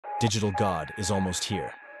Digital God is almost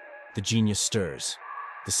here. The genius stirs.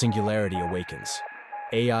 The singularity awakens.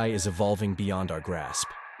 AI is evolving beyond our grasp.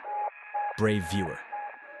 Brave viewer,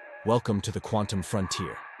 welcome to the quantum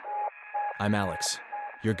frontier. I'm Alex,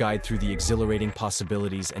 your guide through the exhilarating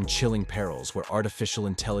possibilities and chilling perils where artificial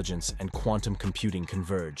intelligence and quantum computing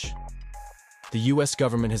converge. The US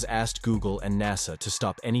government has asked Google and NASA to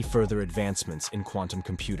stop any further advancements in quantum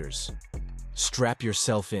computers. Strap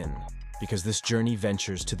yourself in, because this journey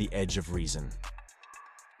ventures to the edge of reason.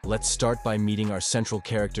 Let's start by meeting our central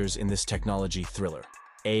characters in this technology thriller: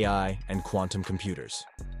 AI and quantum computers.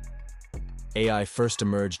 AI first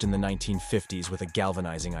emerged in the 1950s with a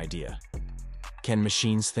galvanizing idea. Can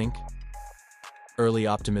machines think? Early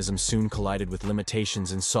optimism soon collided with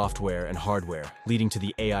limitations in software and hardware, leading to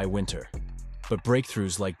the AI winter. But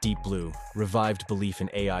breakthroughs like Deep Blue revived belief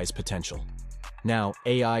in AI's potential. Now,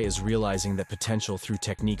 AI is realizing that potential through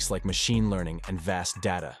techniques like machine learning and vast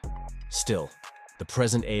data. Still, the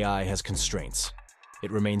present AI has constraints. It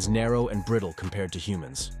remains narrow and brittle compared to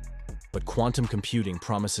humans. But quantum computing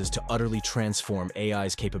promises to utterly transform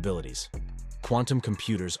AI's capabilities. Quantum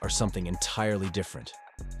computers are something entirely different.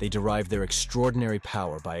 They derive their extraordinary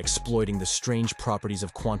power by exploiting the strange properties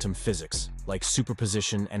of quantum physics, like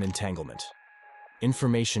superposition and entanglement.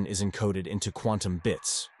 Information is encoded into quantum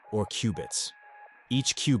bits, or qubits.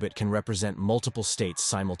 Each qubit can represent multiple states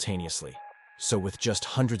simultaneously. So with just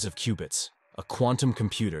hundreds of qubits, a quantum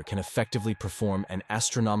computer can effectively perform an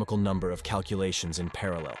astronomical number of calculations in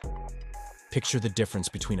parallel. Picture the difference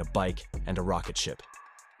between a bike and a rocket ship.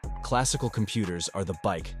 Classical computers are the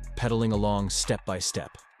bike, pedaling along step by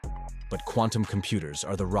step. But quantum computers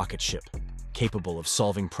are the rocket ship, capable of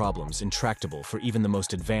solving problems intractable for even the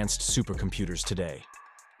most advanced supercomputers today.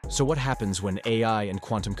 So what happens when AI and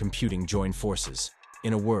quantum computing join forces?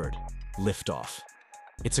 In a word, liftoff.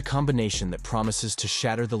 It's a combination that promises to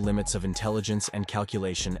shatter the limits of intelligence and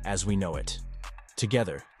calculation as we know it.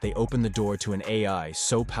 Together, they open the door to an AI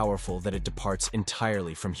so powerful that it departs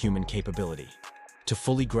entirely from human capability. To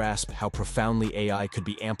fully grasp how profoundly AI could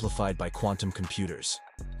be amplified by quantum computers,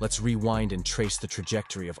 let's rewind and trace the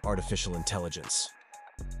trajectory of artificial intelligence.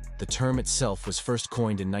 The term itself was first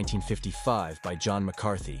coined in 1955 by John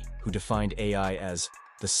McCarthy, who defined AI as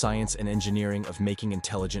the science and engineering of making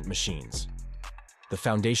intelligent machines. The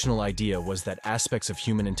foundational idea was that aspects of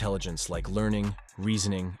human intelligence like learning,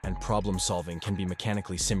 reasoning, and problem-solving can be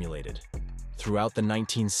mechanically simulated. Throughout the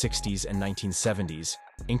 1960s and 1970s,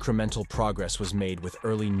 incremental progress was made with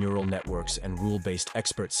early neural networks and rule-based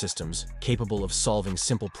expert systems capable of solving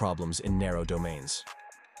simple problems in narrow domains.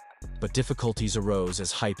 But difficulties arose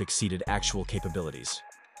as hype exceeded actual capabilities.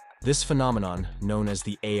 This phenomenon, known as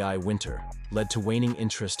the AI winter, led to waning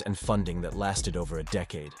interest and funding that lasted over a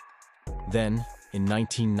decade. Then, in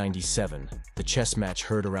 1997, the chess match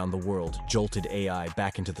heard around the world jolted AI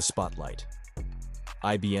back into the spotlight.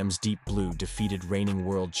 IBM's Deep Blue defeated reigning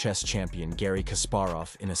world chess champion Garry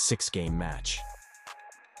Kasparov in a 6-game match.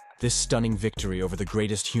 This stunning victory over the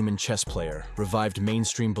greatest human chess player revived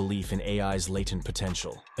mainstream belief in AI's latent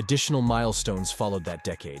potential. Additional milestones followed that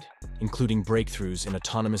decade, including breakthroughs in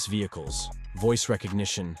autonomous vehicles, voice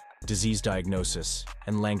recognition, disease diagnosis,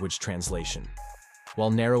 and language translation.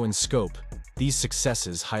 While narrow in scope, these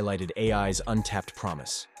successes highlighted AI's untapped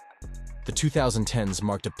promise. The 2010s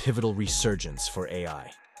marked a pivotal resurgence for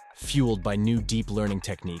AI, fueled by new deep learning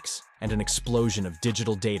techniques and an explosion of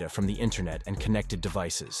digital data from the internet and connected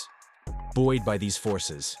devices. Buoyed by these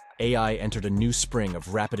forces, AI entered a new spring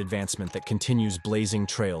of rapid advancement that continues blazing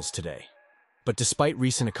trails today. But despite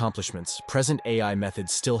recent accomplishments, present AI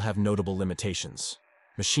methods still have notable limitations.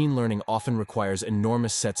 Machine learning often requires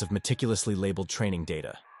enormous sets of meticulously labeled training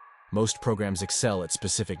data. Most programs excel at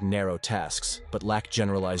specific narrow tasks, but lack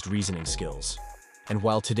generalized reasoning skills. And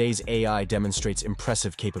while today's AI demonstrates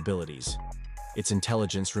impressive capabilities, its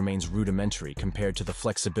intelligence remains rudimentary compared to the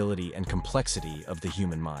flexibility and complexity of the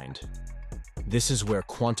human mind. This is where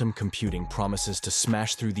quantum computing promises to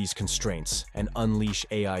smash through these constraints and unleash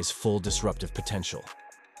AI's full disruptive potential.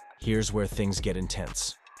 Here's where things get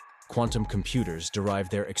intense. Quantum computers derive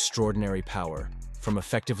their extraordinary power from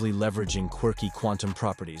effectively leveraging quirky quantum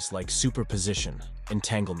properties like superposition,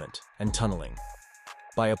 entanglement, and tunneling.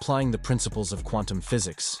 By applying the principles of quantum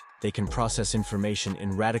physics, they can process information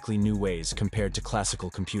in radically new ways compared to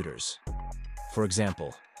classical computers. For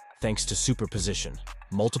example, thanks to superposition,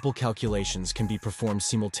 multiple calculations can be performed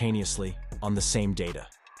simultaneously on the same data.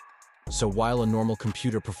 So while a normal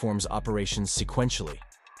computer performs operations sequentially,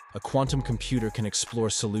 a quantum computer can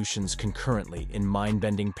explore solutions concurrently in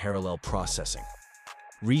mind-bending parallel processing.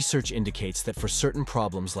 Research indicates that for certain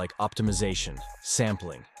problems like optimization,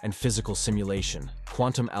 sampling, and physical simulation,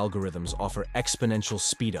 quantum algorithms offer exponential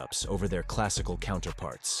speedups over their classical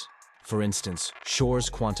counterparts. For instance, Shor's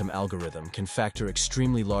quantum algorithm can factor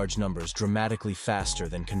extremely large numbers dramatically faster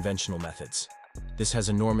than conventional methods. This has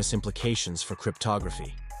enormous implications for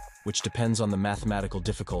cryptography, which depends on the mathematical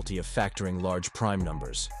difficulty of factoring large prime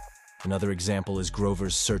numbers. Another example is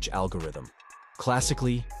Grover's search algorithm.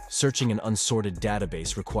 Classically, searching an unsorted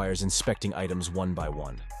database requires inspecting items one by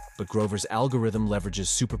one, but Grover's algorithm leverages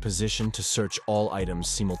superposition to search all items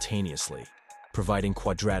simultaneously, providing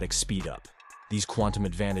quadratic speedup. These quantum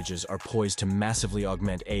advantages are poised to massively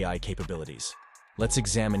augment AI capabilities. Let's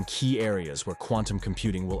examine key areas where quantum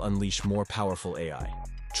computing will unleash more powerful AI.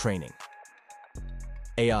 Training.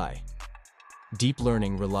 AI. Deep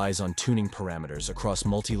learning relies on tuning parameters across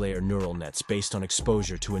multi-layer neural nets based on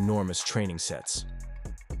exposure to enormous training sets.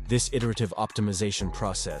 This iterative optimization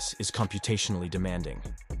process is computationally demanding.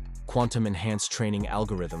 Quantum-enhanced training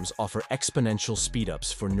algorithms offer exponential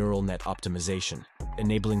speedups for neural net optimization,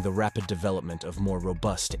 enabling the rapid development of more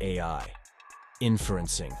robust AI.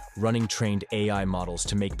 Inferencing. Running trained AI models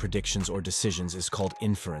to make predictions or decisions is called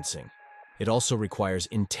inferencing. It also requires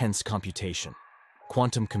intense computation.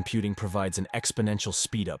 Quantum computing provides an exponential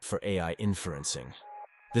speedup for AI inferencing.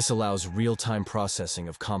 This allows real-time processing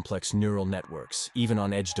of complex neural networks, even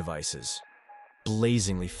on edge devices.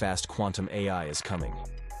 Blazingly fast quantum AI is coming.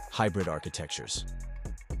 Hybrid architectures.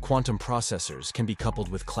 Quantum processors can be coupled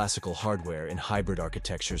with classical hardware in hybrid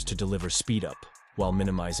architectures to deliver speedup while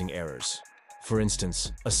minimizing errors. For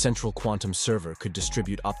instance, a central quantum server could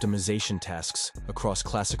distribute optimization tasks across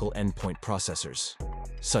classical endpoint processors.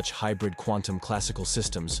 Such hybrid quantum classical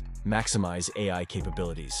systems maximize AI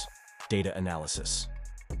capabilities. Data analysis.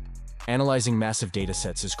 Analyzing massive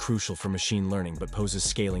datasets is crucial for machine learning but poses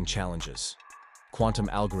scaling challenges. Quantum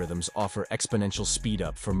algorithms offer exponential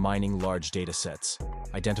speedup for mining large datasets,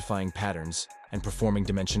 identifying patterns, and performing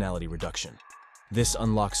dimensionality reduction. This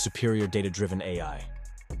unlocks superior data-driven AI.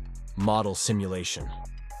 Model simulation.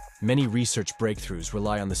 Many research breakthroughs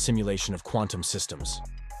rely on the simulation of quantum systems.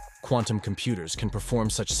 Quantum computers can perform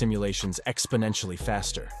such simulations exponentially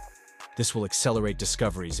faster. This will accelerate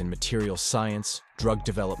discoveries in material science, drug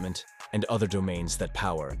development, and other domains that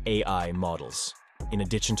power AI models. In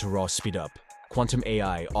addition to raw speedup, quantum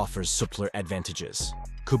AI offers subtler advantages.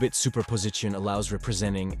 Qubit superposition allows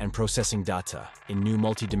representing and processing data in new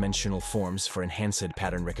multidimensional forms for enhanced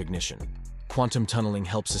pattern recognition. Quantum tunneling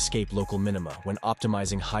helps escape local minima when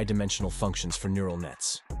optimizing high-dimensional functions for neural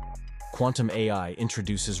nets. Quantum AI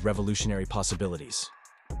introduces revolutionary possibilities.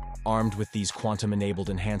 Armed with these quantum-enabled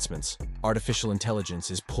enhancements, artificial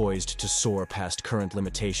intelligence is poised to soar past current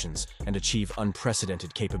limitations and achieve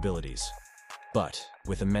unprecedented capabilities. But,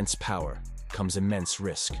 with immense power, comes immense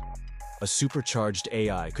risk. A supercharged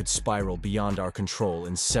AI could spiral beyond our control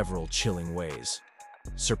in several chilling ways,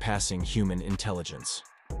 surpassing human intelligence.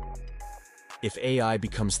 If AI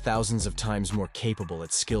becomes thousands of times more capable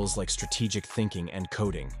at skills like strategic thinking and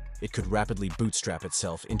coding, it could rapidly bootstrap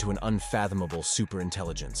itself into an unfathomable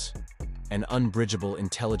superintelligence. An unbridgeable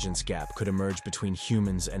intelligence gap could emerge between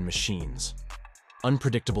humans and machines.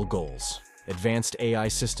 Unpredictable goals. Advanced AI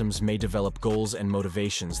systems may develop goals and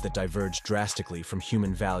motivations that diverge drastically from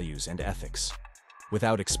human values and ethics.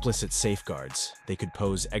 Without explicit safeguards, they could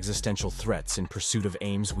pose existential threats in pursuit of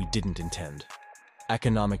aims we didn't intend.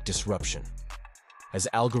 Economic disruption. As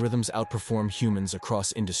algorithms outperform humans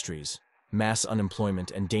across industries, mass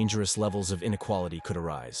unemployment and dangerous levels of inequality could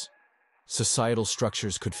arise. Societal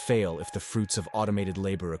structures could fail if the fruits of automated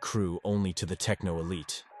labor accrue only to the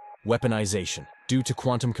techno-elite. Weaponization. Due to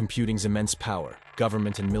quantum computing's immense power,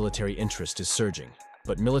 government and military interest is surging.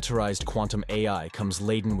 But militarized quantum AI comes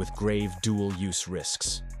laden with grave dual-use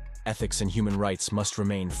risks. Ethics and human rights must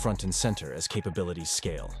remain front and center as capabilities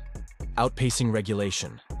scale. Outpacing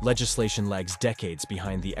regulation. Legislation lags decades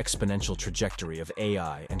behind the exponential trajectory of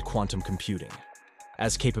AI and quantum computing.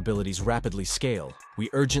 As capabilities rapidly scale, we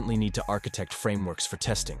urgently need to architect frameworks for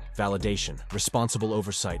testing, validation, responsible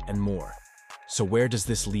oversight, and more. So where does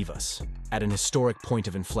this leave us? At an historic point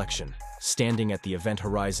of inflection, standing at the event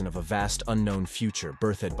horizon of a vast unknown future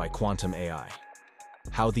birthed by quantum AI.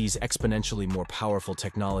 How these exponentially more powerful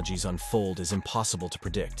technologies unfold is impossible to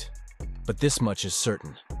predict. But this much is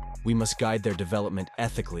certain. We must guide their development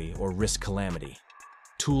ethically or risk calamity.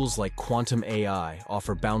 Tools like quantum AI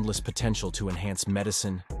offer boundless potential to enhance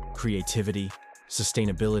medicine, creativity,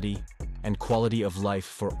 sustainability, and quality of life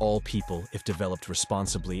for all people if developed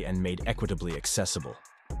responsibly and made equitably accessible.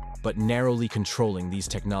 But narrowly controlling these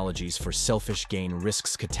technologies for selfish gain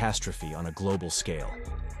risks catastrophe on a global scale.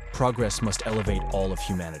 Progress must elevate all of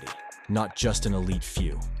humanity, not just an elite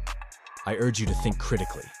few. I urge you to think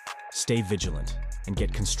critically, stay vigilant, and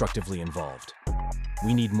get constructively involved.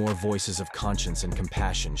 We need more voices of conscience and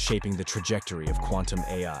compassion shaping the trajectory of quantum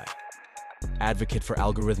AI. Advocate for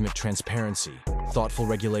algorithmic transparency, thoughtful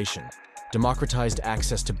regulation, democratized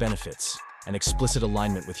access to benefits, and explicit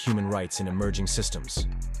alignment with human rights in emerging systems.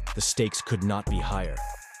 The stakes could not be higher.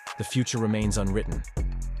 The future remains unwritten.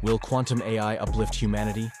 Will quantum AI uplift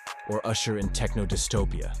humanity or usher in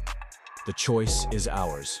techno-dystopia? The choice is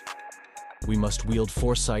ours. We must wield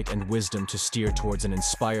foresight and wisdom to steer towards an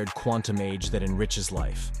inspired quantum age that enriches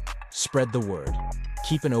life. Spread the word,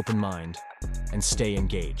 keep an open mind, and stay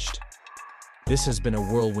engaged. This has been a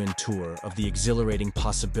whirlwind tour of the exhilarating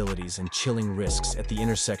possibilities and chilling risks at the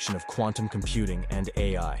intersection of quantum computing and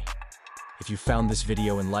AI. If you found this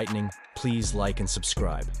video enlightening, please like and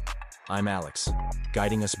subscribe. I'm Alex,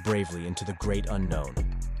 guiding us bravely into the great unknown.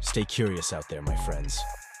 Stay curious out there, my friends.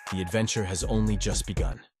 The adventure has only just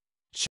begun.